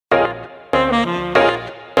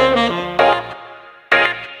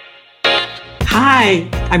Hi,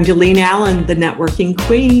 I'm Delene Allen, the networking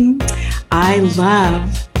queen. I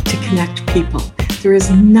love to connect people. There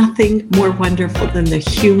is nothing more wonderful than the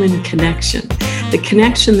human connection, the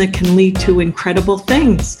connection that can lead to incredible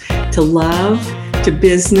things, to love, to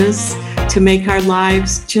business, to make our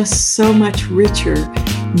lives just so much richer,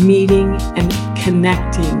 meeting and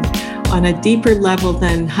connecting on a deeper level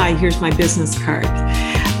than, hi, here's my business card.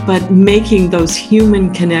 But making those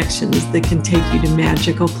human connections that can take you to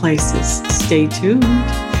magical places. Stay tuned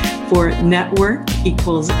for Network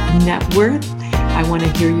Equals Net Worth. I want to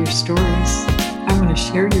hear your stories. I want to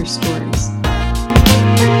share your stories.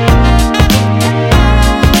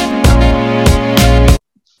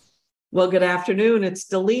 Well, good afternoon. It's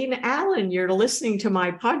Delene Allen. You're listening to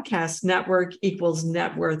my podcast, Network Equals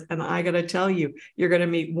Net Worth. And I got to tell you, you're going to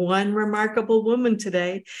meet one remarkable woman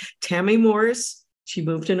today, Tammy Morse. She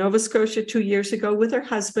moved to Nova Scotia 2 years ago with her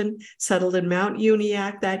husband, settled in Mount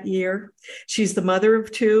Uniacke that year. She's the mother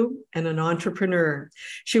of two and an entrepreneur.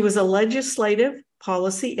 She was a legislative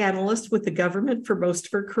policy analyst with the government for most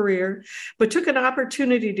of her career, but took an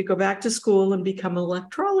opportunity to go back to school and become an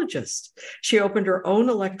electrologist. She opened her own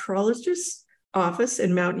electrolysis office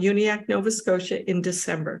in Mount Uniacke, Nova Scotia in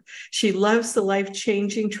December. She loves the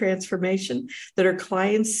life-changing transformation that her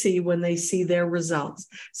clients see when they see their results.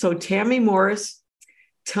 So Tammy Morse,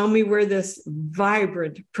 tell me where this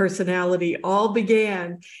vibrant personality all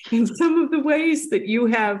began and some of the ways that you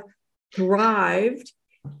have thrived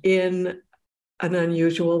in an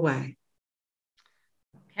unusual way.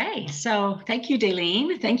 Okay, so thank you,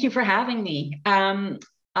 Delene. Thank you for having me. I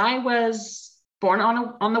was born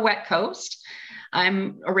on the West Coast.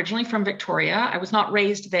 I'm originally from Victoria. I was not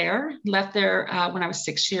raised there, left there when I was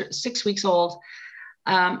 6 weeks old,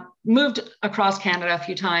 moved across Canada a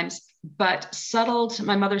few times, but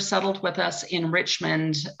my mother settled with us in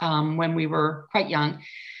Richmond when we were quite young.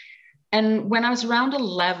 And when I was around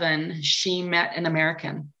 11, she met an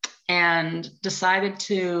American and decided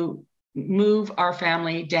to move our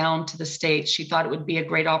family down to the States. She thought it would be a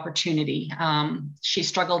great opportunity. She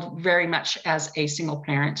struggled very much as a single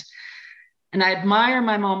parent. And I admire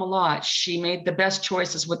my mom a lot. She made the best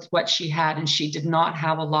choices with what she had, and she did not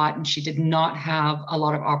have a lot, and she did not have a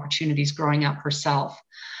lot of opportunities growing up herself.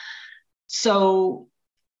 So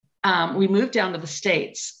we moved down to the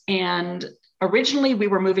States, and originally we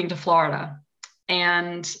were moving to Florida,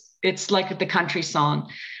 and it's like the country song.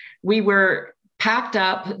 We were packed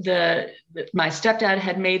up. My stepdad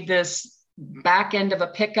had made this back end of a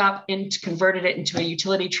pickup and converted it into a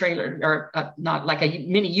utility trailer, or not like a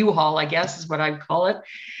mini U-Haul, I guess is what I'd call it.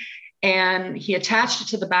 And he attached it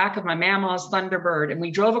to the back of my mama's Thunderbird, and we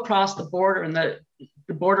drove across the border, and the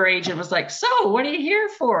border agent was like, "So what are you here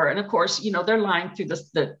for?" And of course, they're lying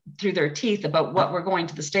through their teeth about what we're going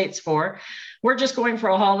to the States for. We're just going for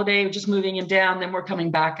a holiday, we're just moving him down, then we're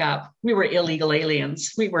coming back up. We were illegal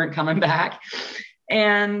aliens. We weren't coming back.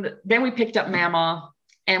 And then we picked up Mama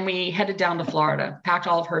and we headed down to Florida, packed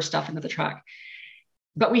all of her stuff into the truck.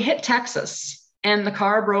 But we hit Texas and the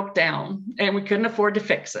car broke down and we couldn't afford to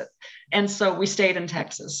fix it. And so we stayed in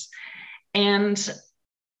Texas. And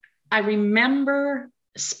I remember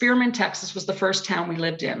Spearman, Texas was the first town we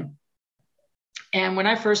lived in. And when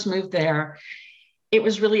I first moved there, it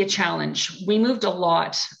was really a challenge. We moved a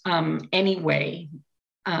lot anyway,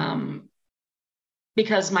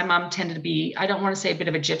 because my mom tended to be, I don't want to say a bit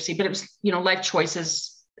of a gypsy, but it was, life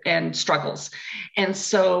choices and struggles. And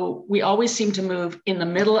so we always seemed to move in the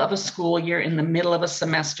middle of a school year, in the middle of a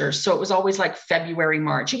semester. So it was always like February,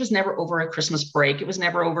 March. It was never over a Christmas break. It was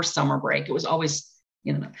never over summer break. It was always,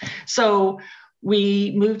 So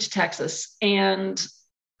we moved to Texas, and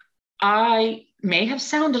I may have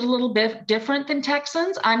sounded a little bit different than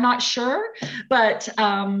Texans. I'm not sure, but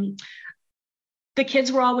the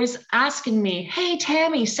kids were always asking me, "Hey,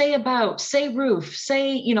 Tammy, say about, say roof,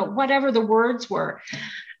 say, whatever the words were."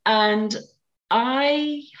 And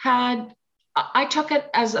I took it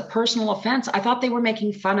as a personal offense. I thought they were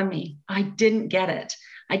making fun of me. I didn't get it.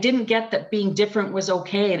 I didn't get that being different was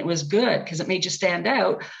okay and it was good because it made you stand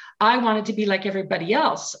out. I wanted to be like everybody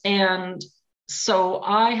else. And so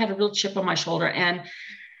I had a real chip on my shoulder. And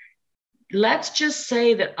let's just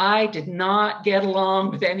say that I did not get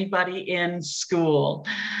along with anybody in school.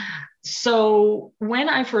 So when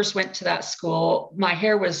I first went to that school, my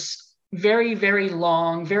hair was very, very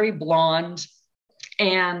long, very blonde.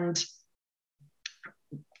 And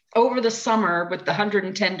over the summer, with the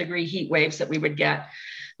 110-degree heat waves that we would get,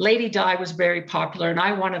 Lady Di was very popular, and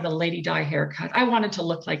I wanted a Lady Di haircut. I wanted to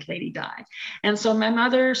look like Lady Di. And so my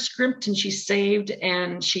mother scrimped and she saved,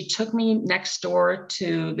 and she took me next door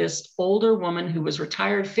to this older woman who was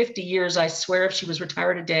retired 50 years. I swear if she was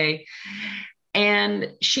retired a day.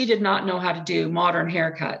 And she did not know how to do modern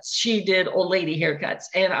haircuts. She did old lady haircuts.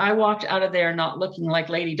 And I walked out of there not looking like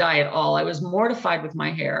Lady Di at all. I was mortified with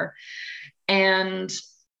my hair. And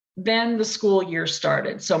then the school year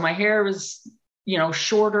started. So my hair was,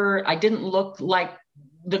 shorter. I didn't look like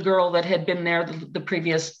the girl that had been there the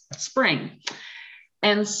previous spring.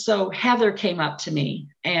 And so Heather came up to me,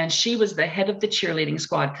 and she was the head of the cheerleading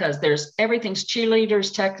squad, because everything's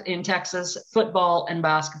cheerleaders in Texas, football and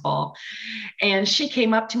basketball. And she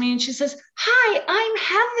came up to me and she says, "Hi, I'm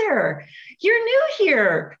Heather. You're new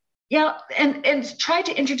here." Yeah. And tried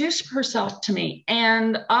to introduce herself to me.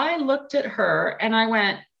 And I looked at her and I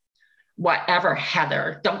went, "Whatever,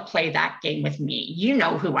 Heather, don't play that game with me. You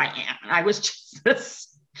know who I am." I was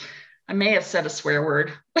just, I may have said a swear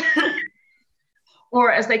word. Or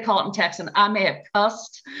as they call it in Texas, I may have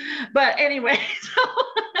cussed. But anyway,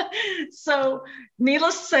 so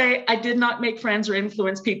needless to say, I did not make friends or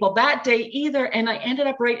influence people that day either. And I ended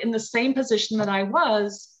up right in the same position that I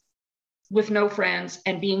was, with no friends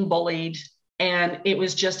and being bullied. And it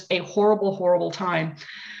was just a horrible, horrible time.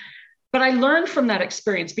 But I learned from that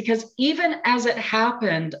experience, because even as it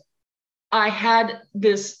happened, I had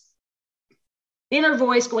this inner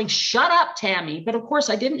voice going, "Shut up, Tammy." But of course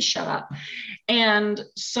I didn't shut up. And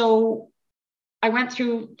so I went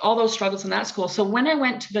through all those struggles in that school. So when I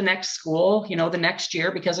went to the next school, the next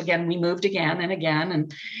year, because again, we moved again and again.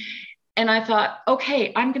 And I thought,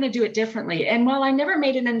 okay, I'm going to do it differently. And while I never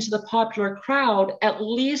made it into the popular crowd, at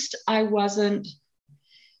least I wasn't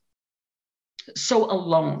so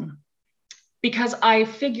alone, because I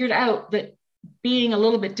figured out that being a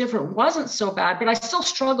little bit different wasn't so bad, but I still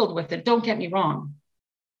struggled with it. Don't get me wrong.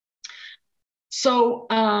 So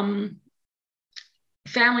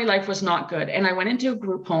family life was not good. And I went into a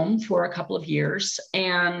group home for a couple of years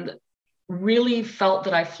and really felt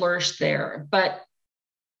that I flourished there. But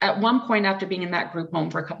at one point, after being in that group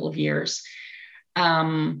home for a couple of years,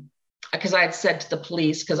 because I had said to the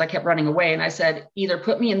police, because I kept running away, and I said, "Either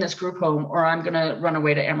put me in this group home or I'm going to run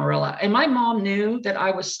away to Amarillo." And my mom knew that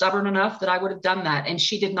I was stubborn enough that I would have done that. And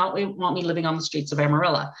she did not want me living on the streets of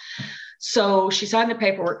Amarillo. So she signed the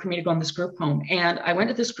paperwork for me to go in this group home. And I went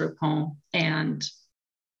to this group home, and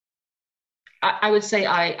I would say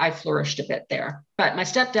I flourished a bit there. But my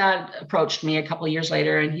stepdad approached me a couple of years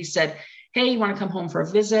later, and he said, "Hey, you want to come home for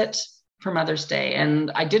a visit for Mother's Day?"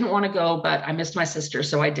 And I didn't want to go, but I missed my sister,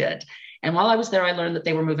 so I did. And while I was there, I learned that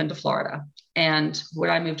they were moving to Florida. And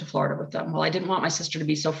would I move to Florida with them? Well, I didn't want my sister to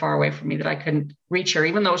be so far away from me that I couldn't reach her,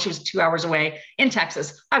 even though she was 2 hours away in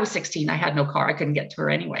Texas. I was 16. I had no car. I couldn't get to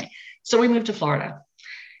her anyway. So we moved to Florida.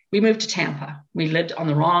 We moved to Tampa. We lived on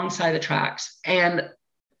the wrong side of the tracks. And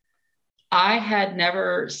I had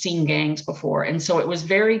never seen gangs before. And so it was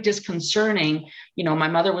very disconcerting. My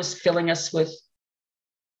mother was filling us with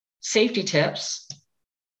safety tips,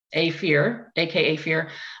 AKA fear,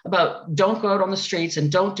 about don't go out on the streets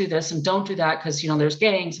and don't do this and don't do that, because, there's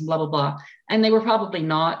gangs and blah, blah, blah. And they were probably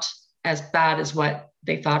not as bad as what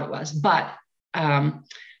they thought it was. But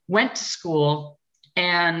went to school,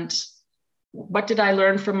 and what did I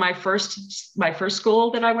learn from my first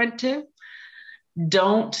school that I went to?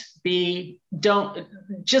 Don't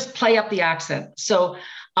just play up the accent. So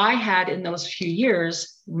I had, in those few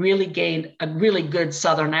years, really gained a really good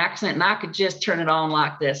Southern accent, and I could just turn it on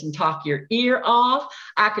like this and talk your ear off.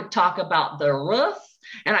 I could talk about the roof,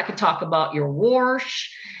 and I could talk about your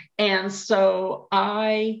wash. And so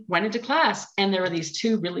I went into class, and there were these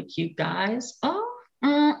two really cute guys.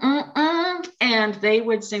 And they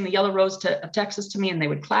would sing the Yellow Rose of Texas to me, and they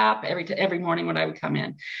would clap every morning when I would come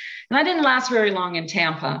in. And I didn't last very long in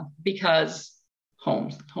Tampa, because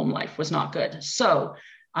home life was not good. So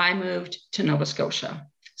I moved to Nova Scotia.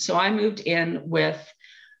 So I moved in with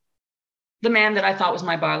the man that I thought was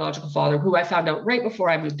my biological father, who I found out right before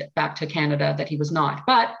I moved back to Canada that he was not.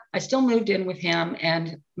 But I still moved in with him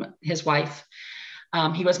and his wife.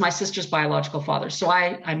 He was my sister's biological father. So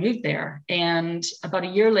I moved there. And about a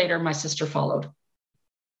year later, my sister followed.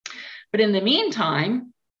 But in the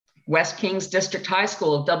meantime, West Kings District High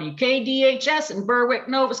School, WKDHS in Berwick,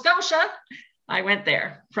 Nova Scotia, I went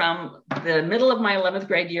there from the middle of my 11th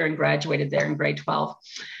grade year and graduated there in grade 12.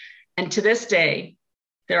 And to this day,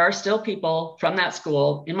 there are still people from that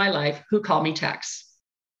school in my life who call me Tex.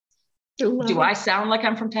 Do I sound like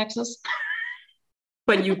I'm from Texas?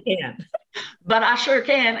 But you can. But I sure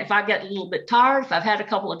can if I get a little bit tired, if I've had a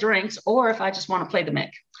couple of drinks, or if I just want to play the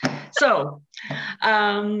mic. So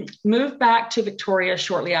moved back to Victoria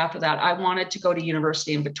shortly after that. I wanted to go to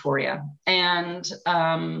university in Victoria, and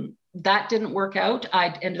that didn't work out.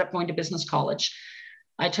 I ended up going to business college.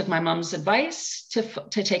 I took my mom's advice to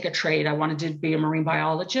take a trade. I wanted to be a marine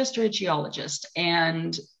biologist or a geologist.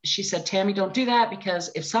 And she said, Tammy, don't do that,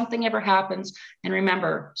 because if something ever happens, and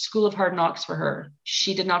remember, school of hard knocks for her,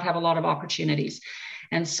 she did not have a lot of opportunities.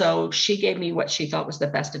 And so she gave me what she thought was the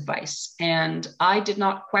best advice. And I did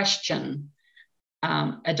not question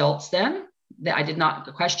adults then. I did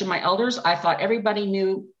not question my elders. I thought everybody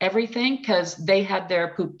knew everything because they had their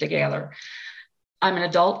poop together. I'm an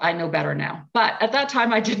adult. I know better now. But at that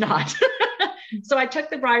time, I did not. So I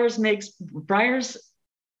took the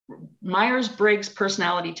Myers-Briggs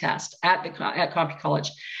personality test at CompuCollege.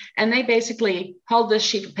 And they basically held this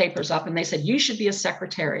sheet of papers up and they said, you should be a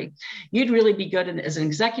secretary. You'd really be good as an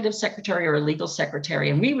executive secretary or a legal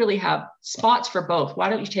secretary. And we really have spots for both. Why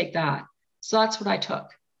don't you take that? So that's what I took.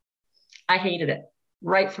 I hated it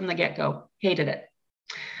right from the get-go, hated it.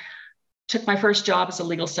 Took my first job as a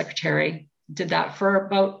legal secretary, did that for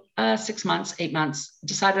about 6 months, 8 months,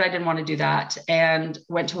 decided I didn't want to do that, and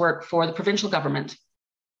went to work for the provincial government.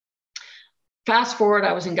 Fast forward,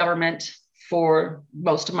 I was in government for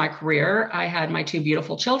most of my career. I had my 2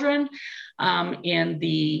 beautiful children in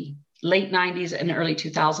the late 90s and early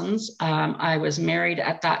 2000s. I was married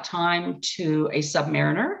at that time to a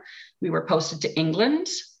submariner. We were posted to England.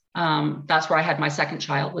 That's where I had my second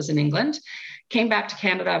child, was in England. Came back to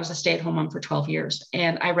Canada. I was a stay-at-home mom for 12 years,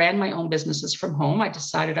 and I ran my own businesses from home. I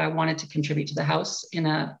decided I wanted to contribute to the house in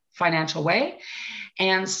a financial way.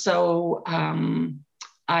 And so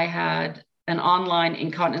I had an online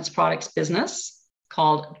incontinence products business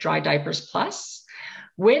called Dry Diapers Plus,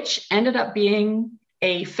 which ended up being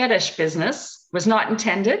a fetish business. Was not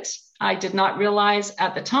intended. I did not realize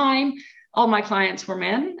at the time all my clients were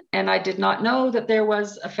men, and I did not know that there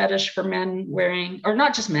was a fetish for men wearing, or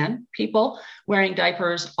not just men, people wearing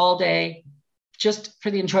diapers all day, just for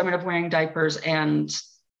the enjoyment of wearing diapers. And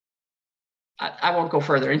I won't go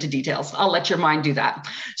further into details. I'll let your mind do that.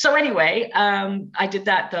 So anyway, I did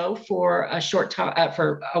that though for a short time,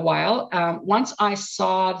 for a while. Once I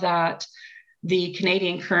saw that the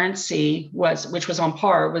Canadian currency which was on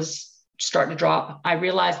par, was starting to drop, I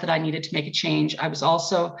realized that I needed to make a change.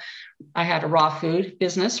 I had a raw food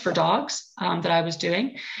business for dogs that I was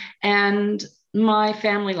doing, and my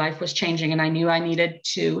family life was changing, and I knew I needed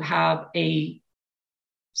to have a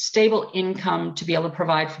stable income to be able to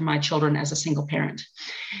provide for my children as a single parent.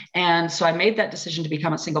 And so I made that decision to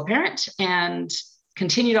become a single parent and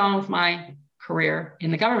continued on with my career in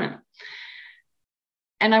the government.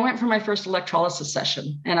 And I went for my first electrolysis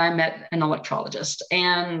session, and I met an electrologist.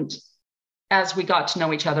 And as we got to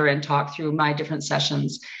know each other and talk through my different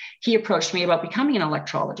sessions, he approached me about becoming an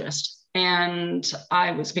electrologist. And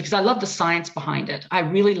because I love the science behind it. I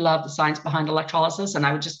really love the science behind electrolysis, and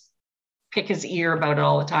I would just pick his ear about it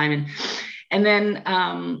all the time. And then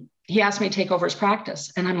he asked me to take over his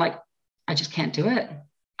practice. And I'm like, I just can't do it.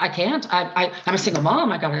 I can't. I'm a single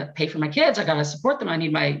mom. I got to pay for my kids. I got to support them. I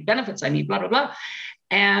need my benefits. I need blah, blah, blah.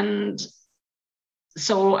 And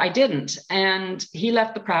so I didn't. And he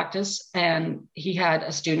left the practice, and he had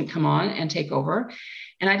a student come on and take over.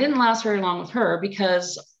 And I didn't last very long with her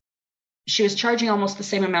because she was charging almost the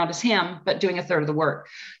same amount as him, but doing a third of the work.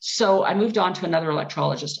 So I moved on to another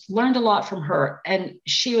electrologist, learned a lot from her. And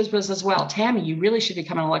she was as well, Tammy, you really should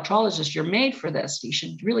become an electrologist. You're made for this. You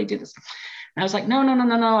should really do this. And I was like, no,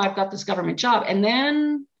 I've got this government job. And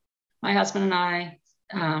then my husband and I,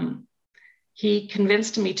 he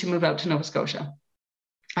convinced me to move out to Nova Scotia.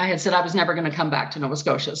 I had said I was never going to come back to Nova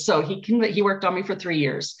Scotia. So he worked on me for 3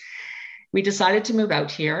 years. We decided to move out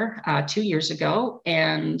here 2 years ago,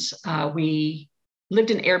 and we lived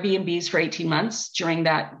in Airbnbs for 18 months during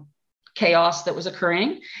that chaos that was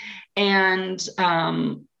occurring. And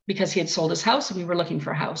because he had sold his house and we were looking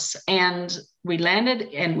for a house, and we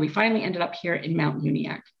landed, and we finally ended up here in Mount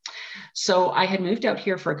Uniacke. So I had moved out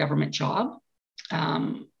here for a government job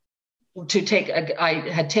I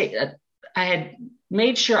had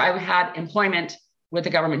made sure I had employment with a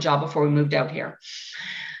government job before we moved out here.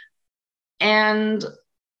 And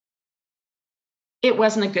it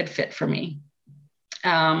wasn't a good fit for me.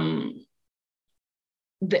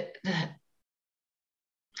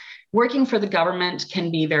 Working for the government can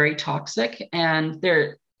be very toxic, and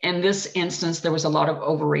in this instance, there was a lot of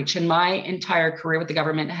overreach. And my entire career with the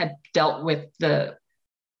government had dealt with the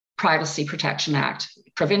Privacy Protection Act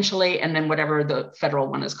provincially, and then whatever the federal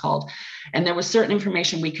one is called. And there was certain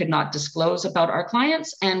information we could not disclose about our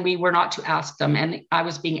clients, and we were not to ask them. And I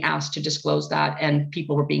was being asked to disclose that, and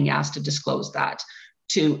people were being asked to disclose that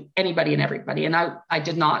to anybody and everybody. And I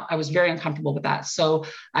did not. I was very uncomfortable with that. So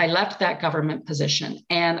I left that government position,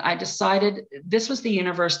 and I decided this was the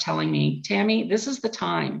universe telling me, Tammy, this is the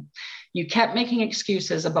time. You kept making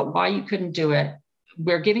excuses about why you couldn't do it.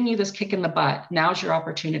 We're giving you this kick in the butt. Now's your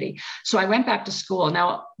opportunity. So I went back to school.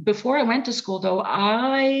 Now, before I went to school, though,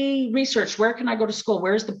 I researched, where can I go to school?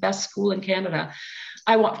 Where's the best school in Canada?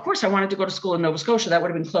 Of course, I wanted to go to school in Nova Scotia. That would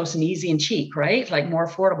have been close and easy and cheap, right? Like more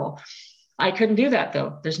affordable. I couldn't do that,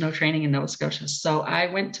 though. There's no training in Nova Scotia. So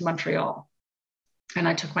I went to Montreal and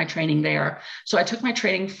I took my training there. So I took my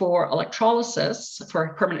training for electrolysis,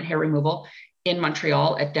 for permanent hair removal, in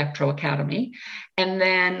Montreal at Dectro Academy. And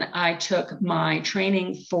then I took my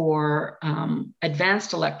training for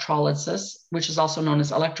advanced electrolysis, which is also known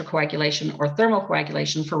as electrocoagulation or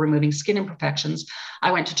thermocoagulation for removing skin imperfections.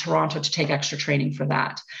 I went to Toronto to take extra training for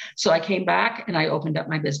that. So I came back and I opened up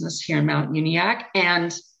my business here in Mount Uniacke.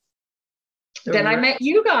 And then I met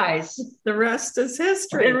you guys. The rest is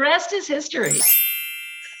history. The rest is history.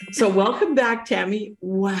 So welcome back, Tammy.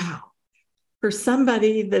 Wow. For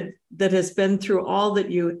somebody that has been through all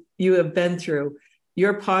that you have been through,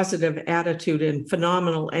 your positive attitude and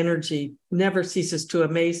phenomenal energy never ceases to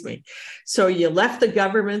amaze me. So you left the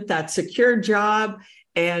government, that secure job,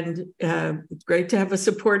 and it's great to have a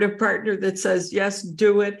supportive partner that says, yes,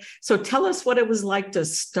 do it. So tell us what it was like to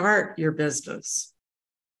start your business.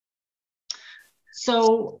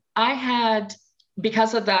 So I had,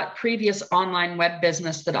 because of that previous online web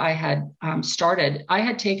business that I had started, I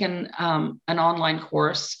had taken an online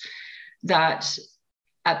course that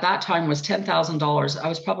at that time was $10,000. I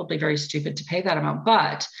was probably very stupid to pay that amount,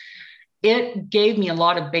 but it gave me a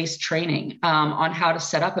lot of base training on how to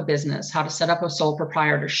set up a business, how to set up a sole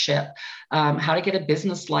proprietorship, how to get a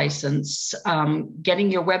business license,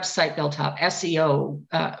 getting your website built up, SEO,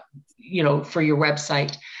 for your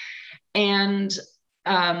website. And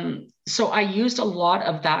so I used a lot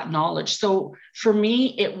of that knowledge. So for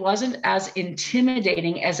me, it wasn't as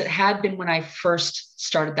intimidating as it had been when I first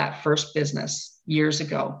started that first business years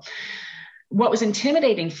ago. What was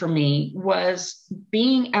intimidating for me was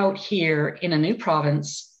being out here in a new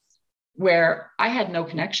province where I had no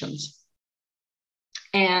connections.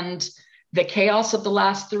 And the chaos of the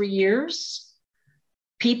last 3 years,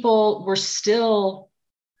 people were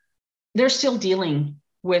they're still dealing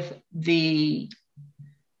with the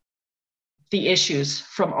issues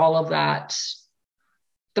from all of that,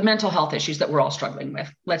 the mental health issues that we're all struggling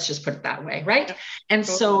with. Let's just put it that way, right? And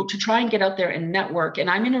so to try and get out there and network, and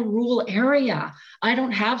I'm in a rural area. I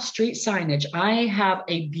don't have street signage. I have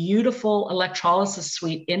a beautiful electrolysis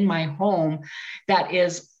suite in my home that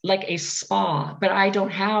is like a spa, but I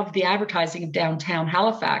don't have the advertising of downtown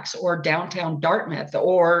Halifax or downtown Dartmouth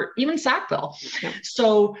or even Sackville. Yeah.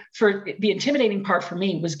 So for the intimidating part for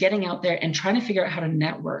me was getting out there and trying to figure out how to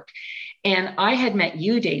network. And I had met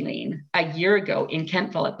you, Daleen, a year ago in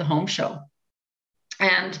Kentville at the home show.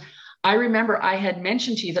 And I remember I had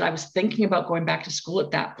mentioned to you that I was thinking about going back to school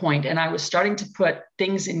at that point, and I was starting to put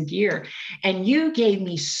things in gear. And you gave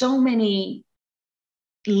me so many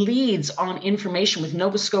leads on information with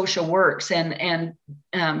Nova Scotia Works and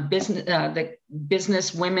business, the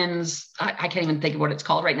business women's, I can't even think of what it's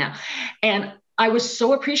called right now. And I was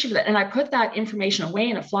so appreciative of that. And I put that information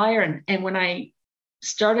away in a flyer. And when I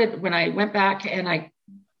went back and I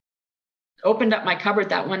opened up my cupboard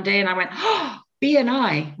that one day and I went, oh,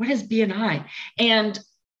 BNI, what is BNI? And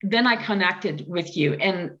then I connected with you,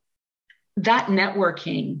 and that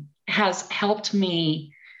networking has helped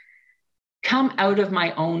me come out of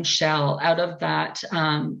my own shell, out of that,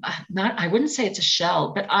 I wouldn't say it's a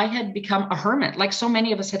shell, but I had become a hermit, like so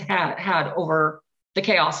many of us had over the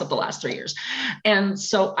chaos of the last 3 years. And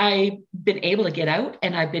so I've been able to get out,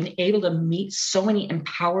 and I've been able to meet so many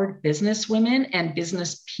empowered business women and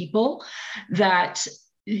business people that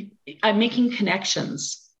I'm making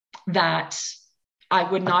connections that I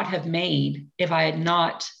would not have made if I had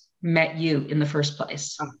not met you in the first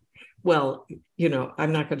place. Well,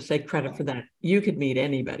 I'm not going to take credit for that. You could meet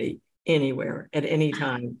anybody, anywhere, at any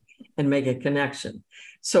time and make a connection.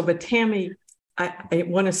 So, but Tammy, I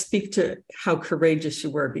want to speak to how courageous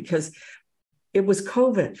you were, because it was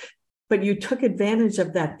COVID, but you took advantage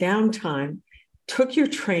of that downtime, took your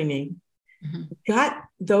training, got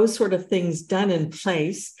those sort of things done in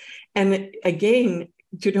place. And again,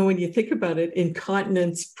 when you think about it,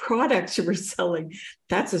 incontinence products you were selling,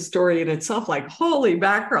 that's a story in itself, like, holy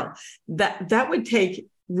mackerel, that would take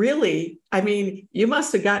really, you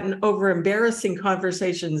must have gotten over embarrassing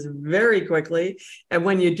conversations very quickly. And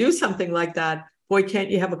when you do something like that, boy, can't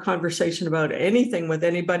you have a conversation about anything with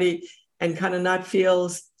anybody and kind of not feel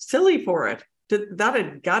silly for it? That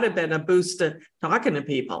had got to have been a boost to talking to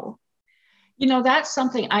people. That's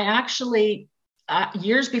something I actually,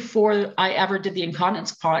 years before I ever did the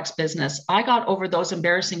incontinence products business, I got over those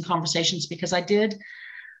embarrassing conversations because I did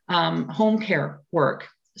home care work.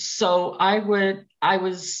 So I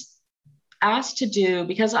was asked to do,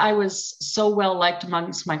 because I was so well liked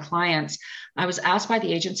amongst my clients, I was asked by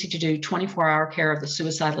the agency to do 24-hour care of the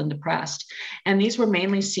suicidal and depressed. And these were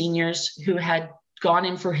mainly seniors who had gone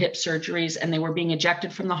in for hip surgeries and they were being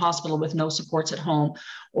ejected from the hospital with no supports at home,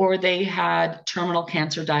 or they had terminal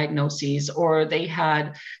cancer diagnoses, or they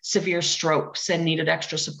had severe strokes and needed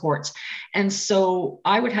extra supports. And so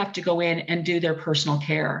I would have to go in and do their personal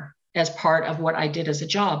care as part of what I did as a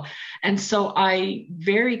job. And so I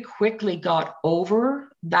very quickly got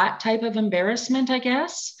over that type of embarrassment, I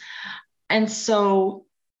guess. And so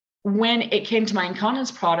when it came to my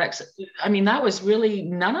incontinence products, I mean, that was really,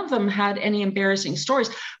 none of them had any embarrassing stories.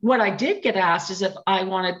 What I did get asked is if I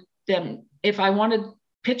wanted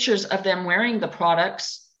pictures of them wearing the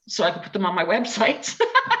products so I could put them on my website.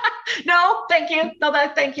 No, thank you. No,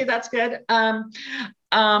 thank you. That's good.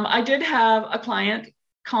 I did have a client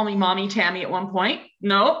call me Mommy Tammy at one point.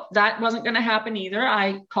 No, that wasn't going to happen either.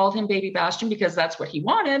 I called him Baby Bastion because that's what he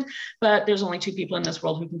wanted, but there's only two people in this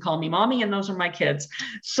world who can call me Mommy, and those are my kids.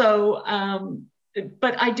 So,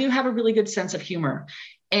 but I do have a really good sense of humor,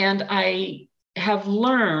 and I have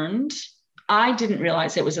learned, I didn't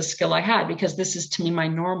realize it was a skill I had because this is to me my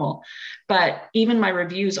normal, but even my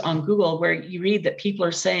reviews on Google where you read that people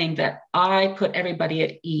are saying that I put everybody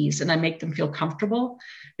at ease and I make them feel comfortable,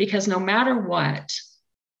 because no matter what,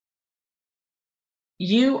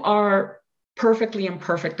 you are perfectly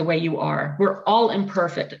imperfect the way you are. We're all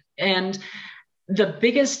imperfect. And the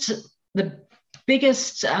biggest,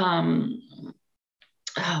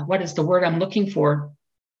 what is the word I'm looking for?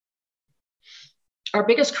 Our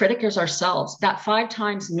biggest critic is ourselves. That 5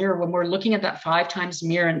 times mirror, when we're looking at that 5 times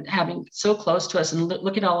mirror and having so close to us and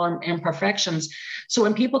look at all our imperfections. So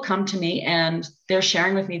when people come to me and they're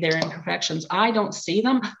sharing with me their imperfections, I don't see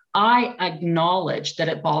them. I acknowledge that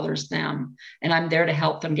it bothers them and I'm there to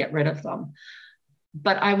help them get rid of them.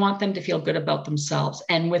 But I want them to feel good about themselves.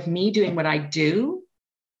 And with me doing what I do,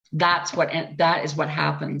 that is what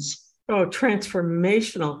happens. Oh,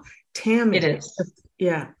 transformational. Tammy. It is.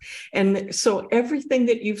 Yeah. And so everything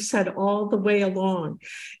that you've said all the way along,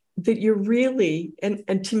 that you're really,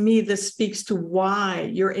 and to me, this speaks to why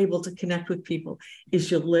you're able to connect with people, is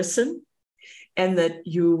you listen and that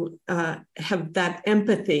you have that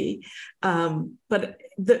empathy. But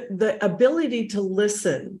the ability to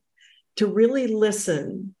listen, to really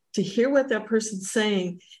listen, to hear what that person's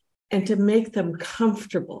saying and to make them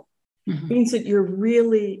comfortable means that you're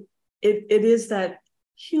really, it is that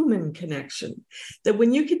human connection, that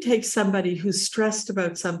when you can take somebody who's stressed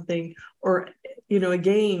about something or,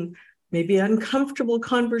 again, maybe uncomfortable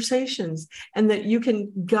conversations, and that you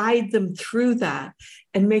can guide them through that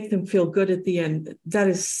and make them feel good at the end. That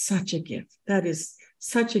is such a gift. That is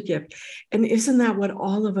such a gift. And isn't that what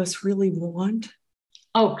all of us really want?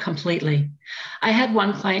 Oh, completely. I had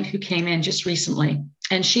one client who came in just recently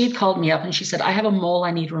and she had called me up and she said, I have a mole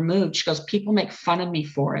I need removed. She goes, people make fun of me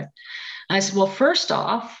for it. I said, well, first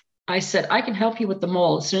off, I said, I can help you with the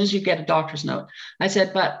mole as soon as you get a doctor's note. I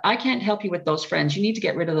said, but I can't help you with those friends. You need to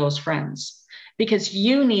get rid of those friends because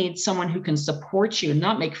you need someone who can support you and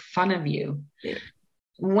not make fun of you. Yeah.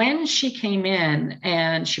 When she came in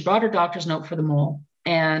and she brought her doctor's note for the mole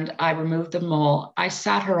and I removed the mole, I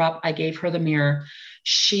sat her up, I gave her the mirror.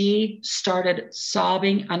 She started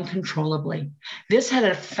sobbing uncontrollably. This had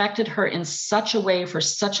affected her in such a way for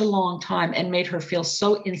such a long time and made her feel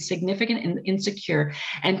so insignificant and insecure.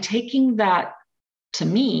 And taking that, to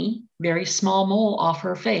me, very small mole off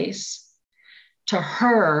her face, to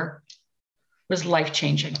her was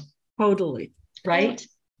life-changing. Totally. Right?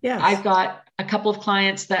 Yeah. I've got a couple of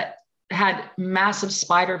clients that had massive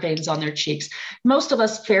spider veins on their cheeks. Most of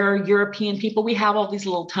us fair European people, we have all these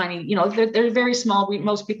little tiny, they're very small.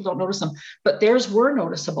 Most people don't notice them, but theirs were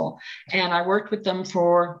noticeable. And I worked with them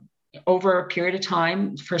for over a period of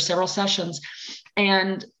time for several sessions.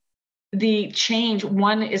 And the change,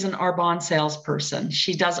 one is an Arbonne salesperson.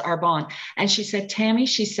 She does Arbonne. And she said, Tammy,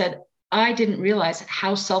 she said, I didn't realize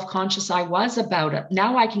how self-conscious I was about it.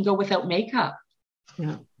 Now I can go without makeup.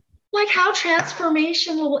 Yeah. Like, how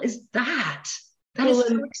transformational is that? That is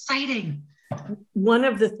so exciting. One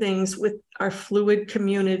of the things with our fluid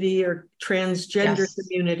community or transgender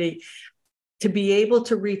community, to be able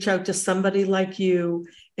to reach out to somebody like you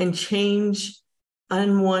and change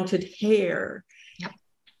unwanted hair,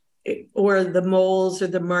 or the moles or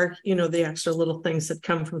the mark, the extra little things that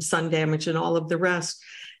come from sun damage and all of the rest,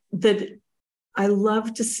 that I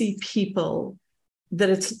love to see people that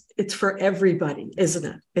it's for everybody, isn't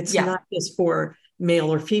it? It's not just for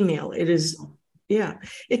male or female. It is, Yeah.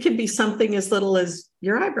 It could be something as little as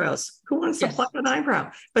your eyebrows. Who wants to pluck an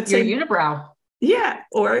eyebrow? But your unibrow. Yeah.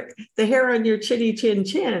 Or the hair on your chinny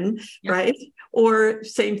chin, right? Or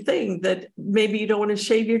same thing, that maybe you don't want to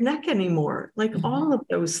shave your neck anymore, like all of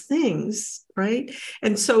those things, right?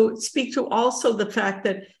 And so speak to also the fact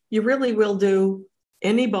that you really will do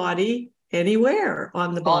anybody, anywhere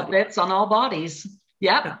on the body. All bits on all bodies.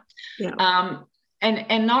 Yep. Yeah.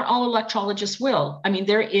 And not all electrologists will. I mean,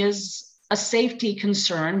 there is a safety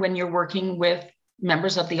concern when you're working with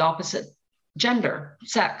members of the opposite gender,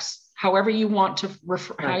 sex, however you want to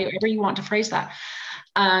however you want to phrase that.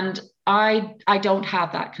 And I don't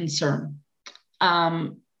have that concern.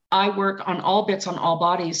 I work on all bits on all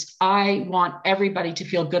bodies. I want everybody to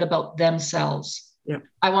feel good about themselves. Yeah.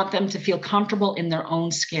 I want them to feel comfortable in their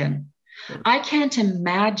own skin. Yeah. I can't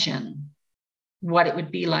imagine what it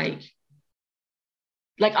would be like.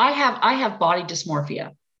 Like I have body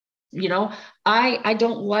dysmorphia. You know, I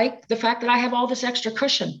don't like the fact that I have all this extra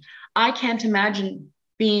cushion. I can't imagine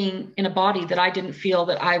being in a body that I didn't feel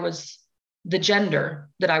that I was the gender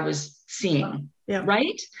that I was seeing. Yeah.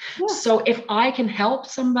 Right. Yeah. So if I can help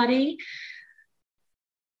somebody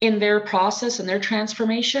in their process and their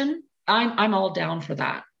transformation, I'm all down for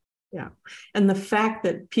that. Yeah. And the fact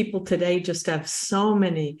that people today just have so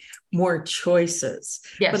many more choices,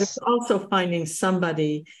 but it's also finding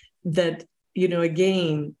somebody that, you know,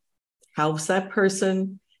 again, helps that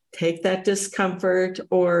person take that discomfort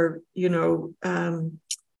or, you know,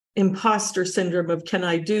 imposter syndrome of, can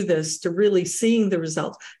I do this, to really seeing the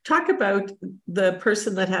results. Talk about the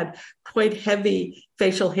person that had quite heavy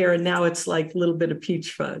facial hair and now it's like a little bit of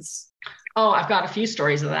peach fuzz. Oh, I've got a few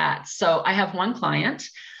stories of that. So I have one client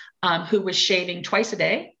who was shaving twice a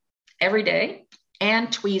day, every day,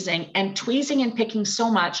 and tweezing and picking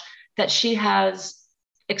so much that she has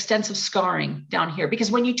extensive scarring down here,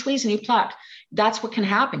 because when you tweeze and you pluck, that's what can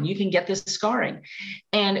happen. You can get this scarring.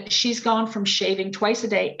 And she's gone from shaving twice a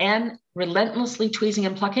day and relentlessly tweezing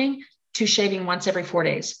and plucking to shaving once every 4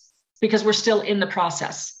 days, because we're still in the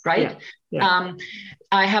process, right? Yeah.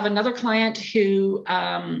 I have another client who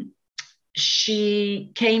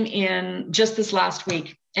she came in just this last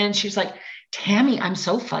week and she's like, Tammy, I'm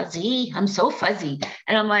so fuzzy.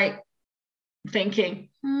 And I'm like thinking,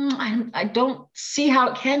 I don't see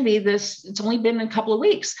how it can be this. It's only been a couple of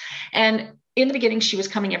weeks. And in the beginning, she was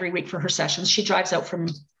coming every week for her sessions. She drives out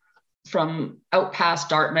from out past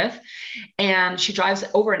Dartmouth, and she drives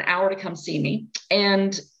over an hour to come see me.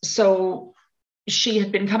 And so she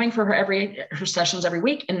had been coming for her sessions every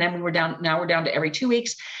week. And then we're down to every 2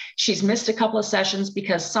 weeks. She's missed a couple of sessions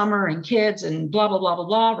because summer and kids and blah, blah, blah, blah,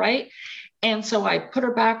 blah. Right. And so I put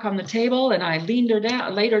her back on the table and I laid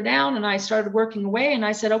her down and I started working away. And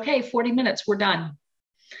I said, okay, 40 minutes, we're done.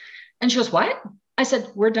 And she goes, what? I said,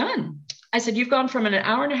 we're done. I said, you've gone from an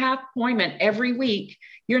hour and a half appointment every week.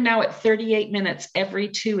 You're now at 38 minutes every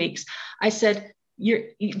 2 weeks. I said,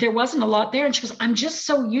 there wasn't a lot there. And she goes, I'm just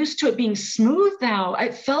so used to it being smooth now.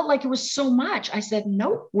 I felt like it was so much. I said,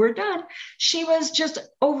 nope, we're done. She was just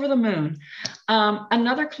over the moon.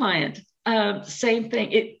 Another client, same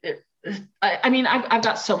thing. I mean, I've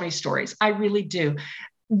got so many stories. I really do.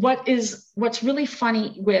 What's really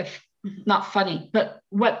funny not funny, but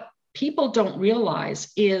what people don't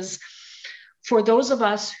realize is, for those of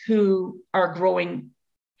us who are growing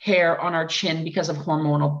hair on our chin because of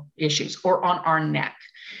hormonal issues or on our neck,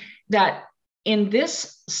 that in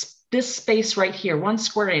this space right here, 1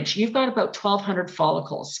 square inch, you've got about 1,200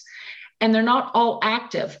 follicles, and they're not all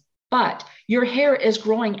active, but your hair is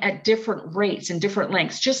growing at different rates and different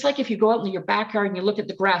lengths. Just like if you go out in your backyard and you look at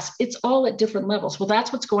the grass, it's all at different levels. Well,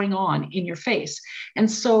 that's what's going on in your face. And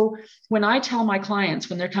so when I tell my clients,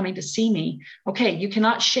 when they're coming to see me, okay, you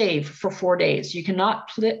cannot shave for 4 days. You cannot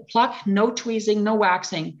pluck, no tweezing, no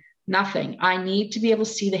waxing, nothing. I need to be able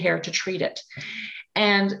to see the hair to treat it.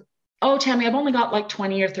 And oh, Tammy, I've only got like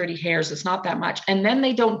 20 or 30 hairs. It's not that much. And then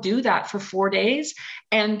they don't do that for 4 days.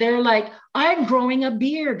 And they're like, I'm growing a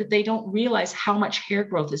beard. They don't realize how much hair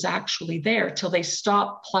growth is actually there till they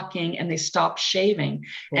stop plucking and they stop shaving.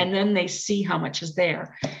 Yeah. And then they see how much is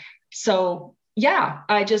there. So yeah,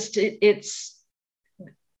 it's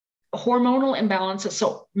hormonal imbalances.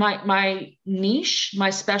 So my niche, my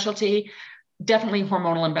specialty, definitely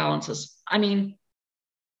hormonal imbalances. I mean,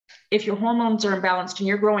 if your hormones are imbalanced and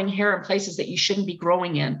you're growing hair in places that you shouldn't be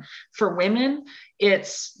growing in, for women,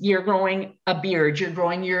 you're growing a beard, you're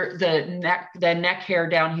growing the neck hair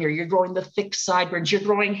down here, you're growing the thick sideburns, you're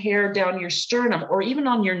growing hair down your sternum or even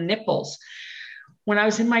on your nipples. When I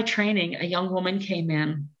was in my training, a young woman came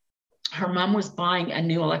in her mom was buying a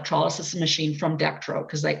new electrolysis machine from Dectro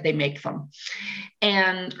because they make them.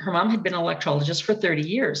 And her mom had been an electrologist for 30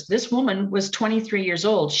 years. This woman was 23 years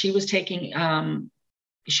old. She was taking,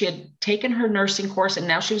 she had taken her nursing course, and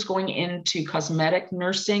now she was going into cosmetic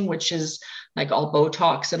nursing, which is like all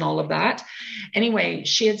Botox and all of that. Anyway,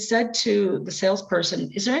 she had said to the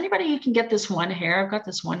salesperson, is there anybody who can get this one hair? I've got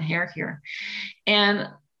this one hair here. And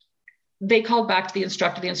they called back to the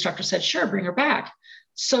instructor. The instructor said, sure, bring her back.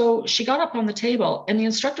 So she got up on the table, and the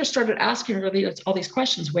instructor started asking her all these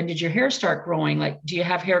questions. When did your hair start growing? Like, do you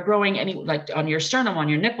have hair growing like on your sternum, on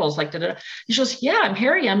your nipples? Like, and she goes, yeah, I'm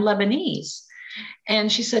hairy. I'm Lebanese.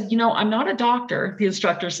 And she said, I'm not a doctor. The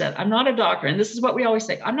instructor said, I'm not a doctor. And this is what we always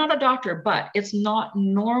say. I'm not a doctor, but it's not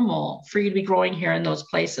normal for you to be growing hair in those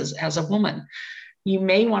places as a woman. You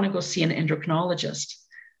may want to go see an endocrinologist.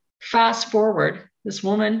 Fast forward, this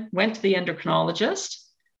woman went to the endocrinologist.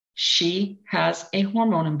 She has a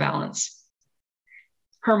hormone imbalance.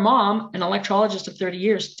 Her mom, an electrologist of 30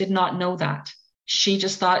 years, did not know that. She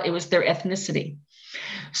just thought it was their ethnicity.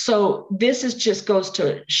 So this just goes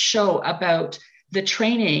to show about the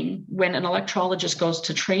training. When an electrologist goes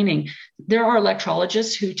to training, there are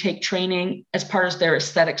electrologists who take training as part of their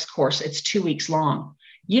aesthetics course. It's 2 weeks long.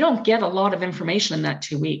 You don't get a lot of information in that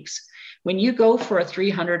 2 weeks. When you go for a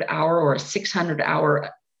 300-hour or a 600-hour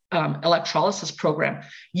electrolysis program,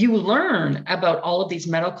 you learn about all of these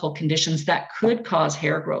medical conditions that could cause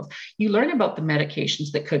hair growth. You learn about the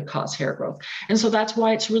medications that could cause hair growth. And so that's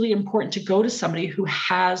why it's really important to go to somebody who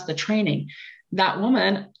has the training. That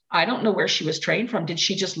woman, I don't know where she was trained from. Did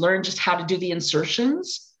she just learn just how to do the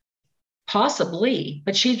insertions? Possibly,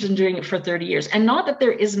 but she's been doing it for 30 years. And not that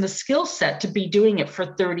there isn't a skill set to be doing it for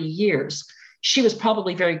 30 years. She was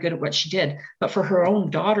probably very good at what she did, but for her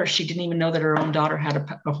own daughter, she didn't even know that her own daughter had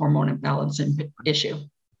a hormone imbalance issue.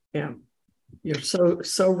 Yeah, you're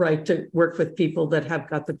so right to work with people that have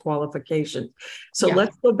got the qualification. So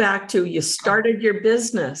let's go back to, you started your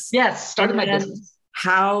business. Yes, started my business.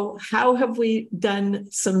 How have we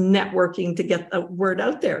done some networking to get the word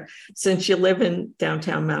out there, since you live in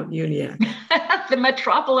downtown Mount Uniacke? The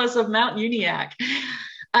metropolis of Mount Uniacke.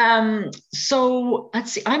 So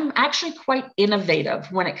let's see, I'm actually quite innovative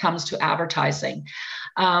when it comes to advertising.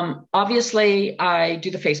 Obviously, I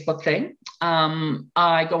do the Facebook thing.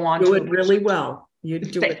 I go on to it really well. You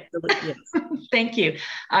do it really, yes. Thank you.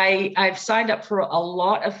 I've signed up for a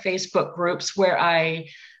lot of Facebook groups where I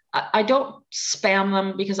don't spam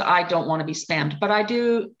them because I don't want to be spammed, but I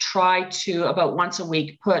do try to about once a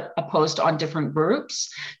week put a post on different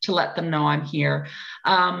groups to let them know I'm here.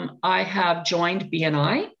 I have joined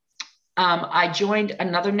BNI. I joined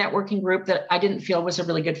another networking group that I didn't feel was a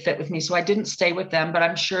really good fit with me, so I didn't stay with them, but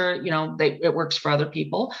I'm sure, it works for other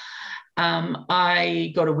people.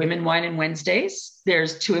 I go to Women, Wine, and Wednesdays.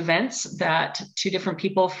 There's 2 events that 2 different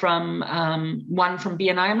people from, one from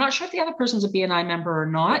BNI. I'm not sure if the other person's a BNI member or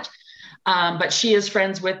not, but she is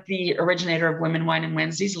friends with the originator of Women, Wine, and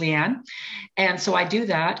Wednesdays, Leanne. And so I do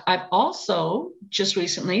that. I've also just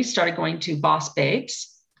recently started going to Boss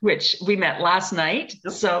Babes, which we met last night.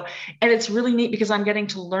 Yep. So, and it's really neat because I'm getting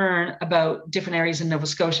to learn about different areas in Nova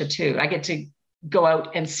Scotia too. I get to go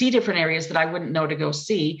out and see different areas that I wouldn't know to go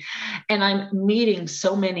see. And I'm meeting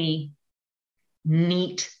so many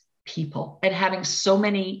neat people and having so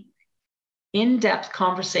many in-depth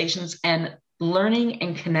conversations and learning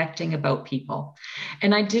and connecting about people.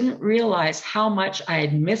 And I didn't realize how much I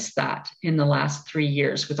had missed that in the last 3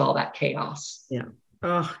 years with all that chaos. Yeah.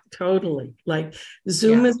 Oh, totally. Like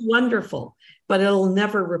Zoom is wonderful, but it'll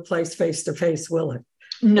never replace face-to-face, will it?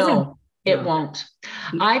 No. It won't.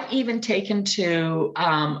 I've even taken to,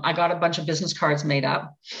 I got a bunch of business cards made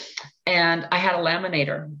up, and I had a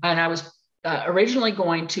laminator, and I was originally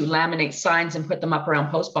going to laminate signs and put them up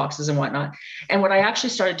around post boxes and whatnot. And what I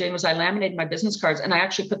actually started doing was I laminated my business cards, and I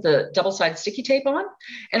actually put the double-sided sticky tape on,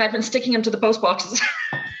 and I've been sticking them to the post boxes.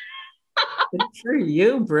 Good for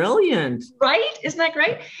you. Brilliant. Right? Isn't that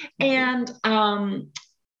great? And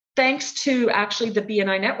thanks to actually the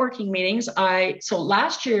BNI networking meetings, so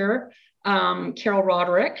last year, Carol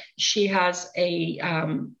Roderick, she has the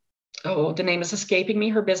name is escaping me,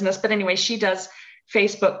 her business, but anyway, she does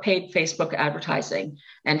paid Facebook advertising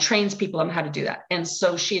and trains people on how to do that. And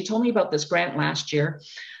so she had told me about this grant last year.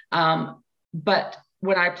 But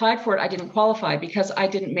when I applied for it, I didn't qualify because I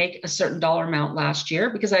didn't make a certain dollar amount last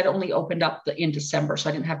year because I'd only opened up in December. So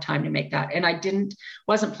I didn't have time to make that. And I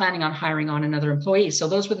wasn't planning on hiring on another employee. So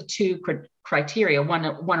those were the 2 criteria, one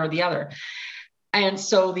or the other. And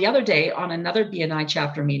so the other day on another BNI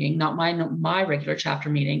chapter meeting, not my regular chapter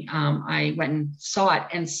meeting, I went and saw it,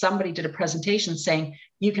 and somebody did a presentation saying,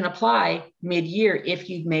 you can apply mid-year if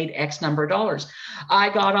you've made X number of dollars. I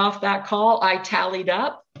got off that call. I tallied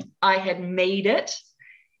up. I had made it.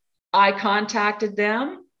 I contacted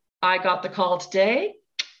them. I got the call today.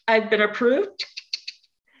 I've been approved.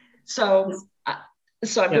 So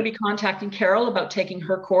I'm going to be contacting Carol about taking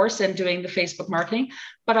her course and doing the Facebook marketing.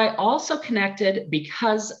 But I also connected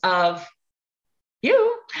because of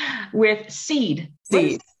you with SEED.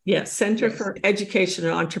 SEED, yes, Center for Education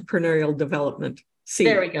and Entrepreneurial Development. SEED.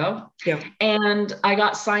 There we go. Yeah. And I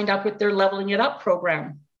got signed up with their Leveling It Up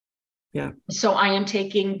program. Yeah. So I am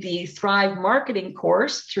taking the Thrive Marketing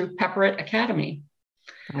course through Pepperit Academy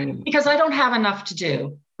because I don't have enough to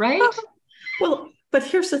do, right? Well, but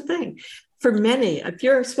here's the thing. For many, if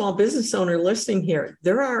you're a small business owner listening here,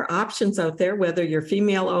 there are options out there, whether you're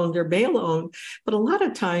female owned or male owned, but a lot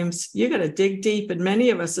of times you got to dig deep. And many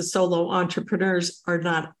of us as solo entrepreneurs are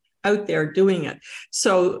not out there doing it.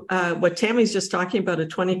 So what Tammy's just talking about, a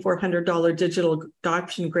 $2,400 digital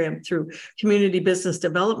adoption grant through Community Business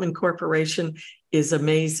Development Corporation, is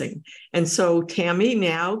amazing. And so Tammy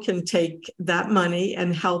now can take that money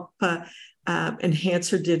and help enhance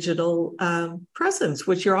her digital presence,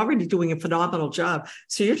 which you're already doing a phenomenal job.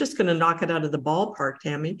 So you're just going to knock it out of the ballpark,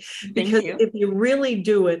 Tammy, because if you really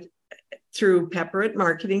do it through Pepperit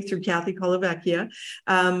Marketing, through Kathy Colavecchia,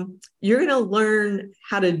 you're going to learn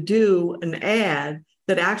how to do an ad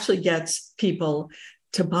that actually gets people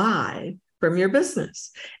to buy from your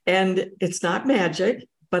business. And it's not magic,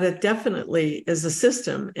 but it definitely is a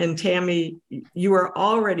system. And Tammy, you are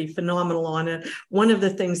already phenomenal on it. One of the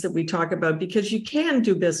things that we talk about, because you can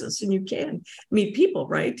do business and you can meet people,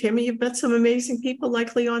 right? Tammy, you've met some amazing people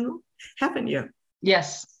likely on, haven't you?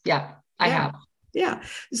 Yes. Yeah, I have. Yeah.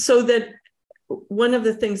 So that one of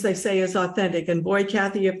the things they say is authentic. And boy,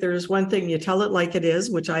 Kathy, if there's one thing, you tell it like it is,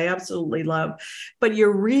 which I absolutely love, but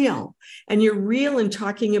you're real. And you're real in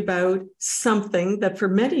talking about something that for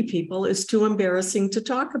many people is too embarrassing to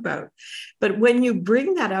talk about. But when you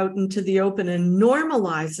bring that out into the open and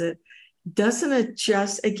normalize it, doesn't it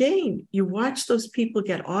just, again, you watch those people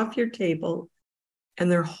get off your table and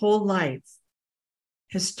their whole life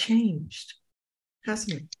has changed,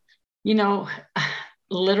 hasn't it? You know,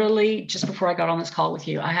 literally just before I got on this call with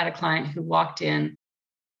you, I had a client who walked in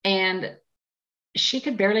and she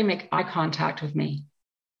could barely make eye contact with me.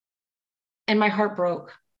 And my heart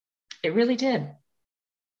broke. It really did.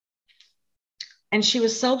 And she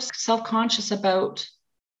was so self-conscious about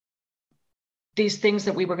these things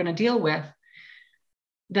that we were going to deal with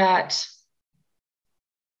that,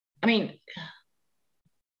 I mean,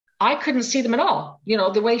 I couldn't see them at all. You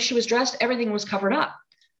know, the way she was dressed, everything was covered up.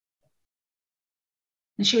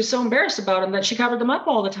 And she was so embarrassed about them that she covered them up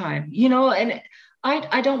all the time, you know, and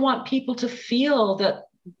I don't want people to feel that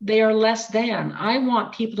they are less than. I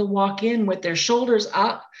want people to walk in with their shoulders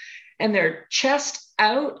up and their chest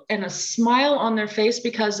out and a smile on their face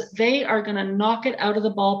because they are going to knock it out of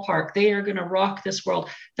the ballpark. They are going to rock this world.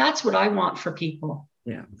 That's what I want for people.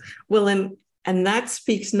 Yeah. Well, and that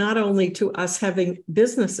speaks not only to us having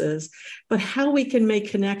businesses, but how we can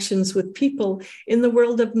make connections with people in the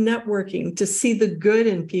world of networking, to see the good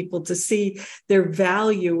in people, to see their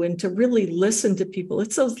value, and to really listen to people.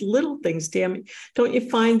 It's those little things, Tammy. Don't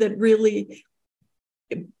you find that really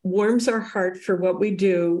it warms our heart for what we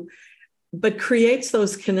do, but creates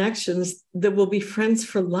those connections that will be friends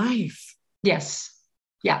for life? Yes.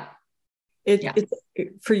 Yeah. It's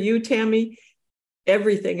for you, Tammy.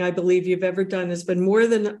 Everything I believe you've ever done has been more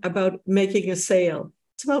than about making a sale.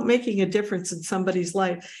 It's about making a difference in somebody's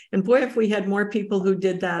life. And boy, if we had more people who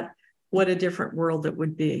did that, what a different world it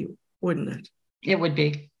would be, wouldn't it? It would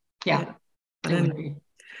be. Yeah. It would be.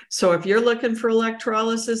 So if you're looking for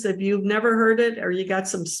electrolysis, if you've never heard it, or you got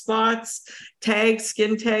some spots, tags,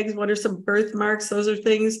 skin tags, what are some birthmarks? Those are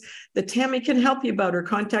things that Tammy can help you about. Her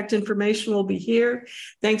contact information will be here.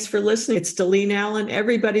 Thanks for listening. It's Delene Allen.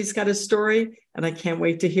 Everybody's got a story, and I can't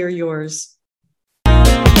wait to hear yours.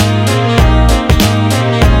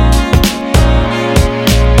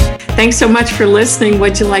 Thanks so much for listening.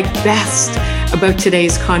 What'd you like best about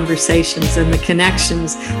today's conversations and the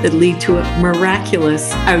connections that lead to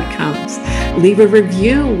miraculous outcomes? Leave a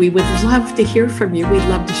review. We would love to hear from you. We'd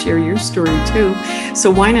love to share your story too. So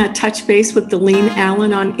why not touch base with Delene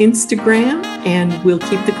Allen on Instagram, and we'll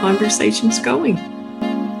keep the conversations going.